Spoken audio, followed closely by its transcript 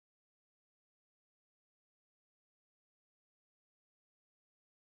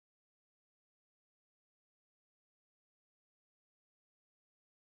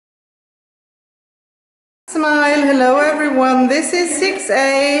Smile, hello everyone, this is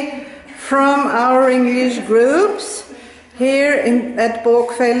 6A from our English groups here at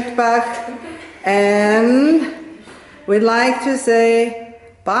BORG and we'd like to say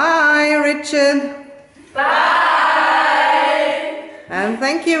bye Richard. Bye! And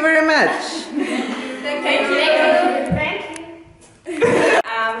thank you very much. Thank you.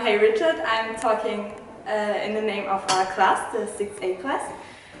 Hey Richard, I'm talking in the name of our class, the 6A class.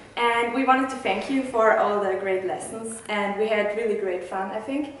 And we wanted to thank you for all the great lessons, and we had really great fun, I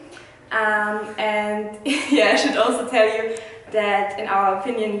think. And yeah, I should also tell you that in our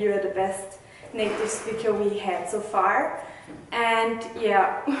opinion you are the best native speaker we had so far. And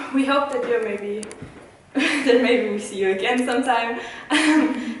yeah, we hope that you're maybe we see you again sometime.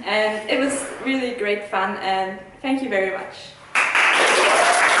 And it was really great fun, and thank you very much.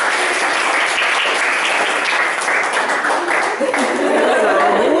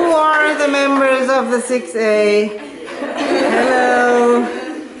 Who are the members of the 6A? Hello.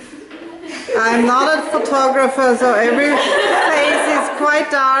 I'm not a photographer, so every face is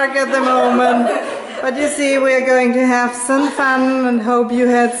quite dark at the moment. But you see, we're going to have some fun and hope you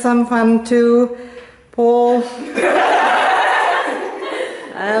had some fun too. Paul.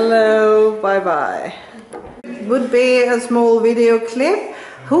 Hello. Bye-bye. Would be a small video clip.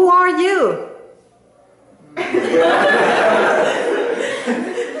 Who are you?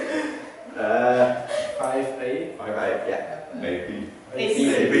 5A? 5A, yeah, maybe.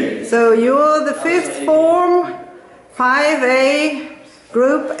 So you're the 5th form, 5A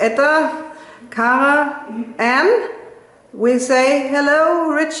group, Etta, Kara, and we say hello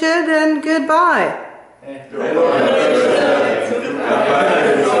Richard and goodbye.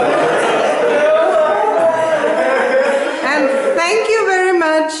 And thank you very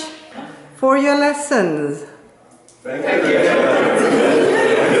much for your lessons. Thank you.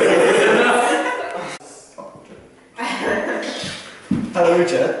 Hello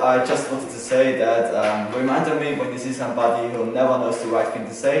Richard, I just wanted to say that remember me when you see somebody who never knows the right thing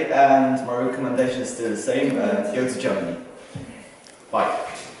to say, and my recommendation is still the same, go to Germany. Bye.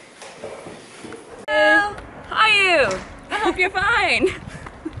 Hello, how are you? I hope you're fine.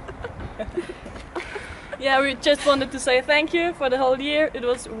 Yeah, we just wanted to say thank you for the whole year. It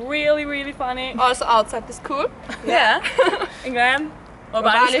was really funny. Also outside the school. Yeah. Again.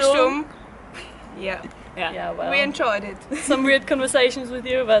 Urbanistum. Yeah. Yeah, well, we enjoyed it. Some weird conversations with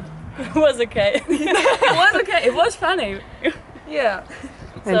you, but it was okay. It was okay. It was funny. Yeah.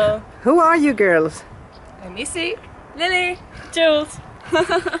 So. Who are you girls? I'm Missy. Lily. Jules.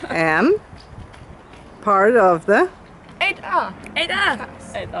 And part of the 8A. 8A.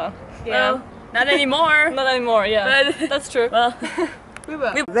 8A. Yeah. Well, not anymore. Not anymore, yeah. But that's true. Well, We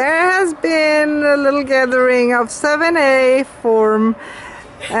were. There has been a little gathering of 7A form,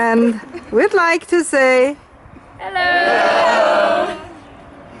 and we'd like to say hello.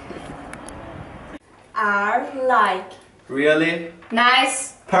 R like. Really?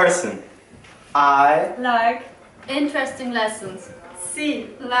 Nice. Person. I Like. Interesting lessons. C.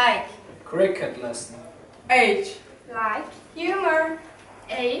 Like. Cricket lesson. H. Like. Humor.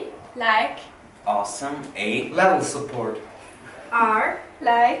 A. Like. Awesome. A. Level support. R.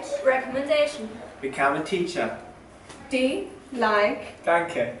 Like. Recommendation. Become a teacher. D. Like.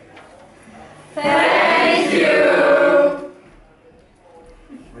 Danke. Thank you.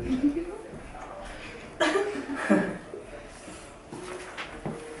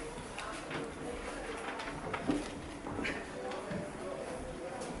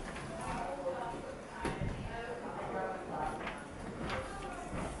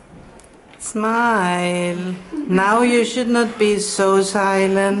 smile. Now you should not be so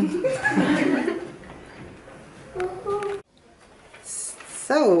silent.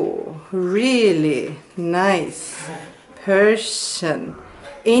 So, really nice person,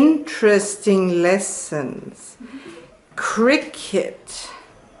 interesting lessons, cricket,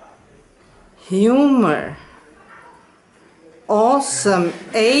 humor, awesome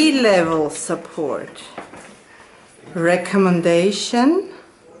A-level support, recommendation,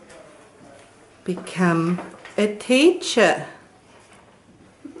 become a teacher.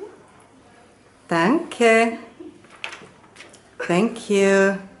 Danke. Thank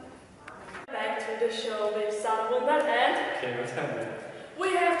you. Back to the show with Salomon and we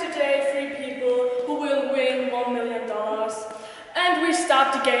have today 3 people who will win $1 million. And we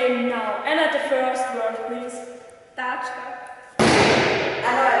start the game now. And at the first word, please. That's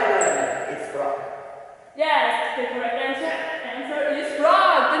It's frog. Yes, the correct answer is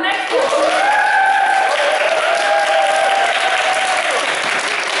frog. The next one.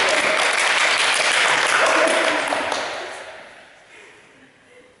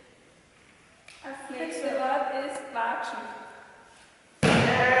 Next one.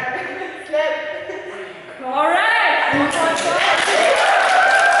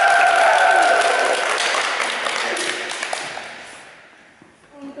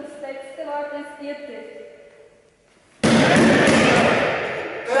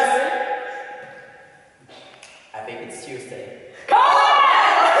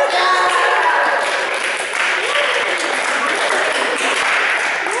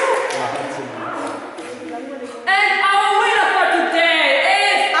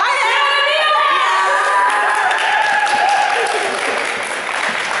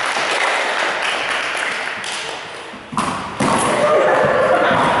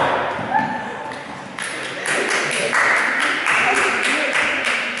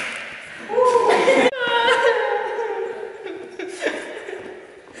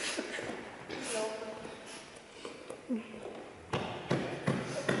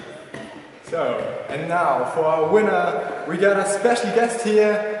 now, for our winner, we got a special guest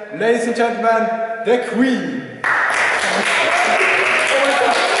here. Ladies and gentlemen, the Queen.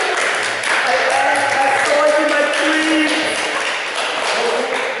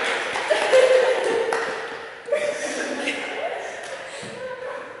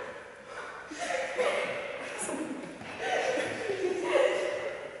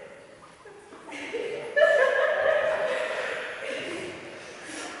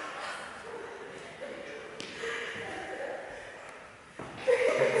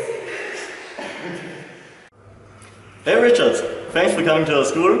 Hey Richard, thanks for coming to our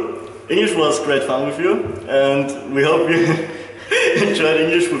school. English was great fun with you, and we hope you enjoyed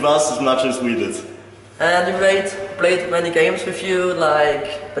English with us as much as we did. And we played many games with you,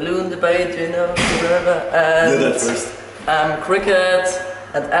 like balloon debate, you know, remember? And yeah, that first. Cricket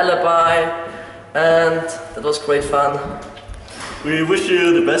and alibi, and that was great fun. We wish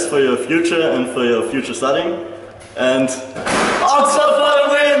you the best for your future and for your future studying. And... Oh,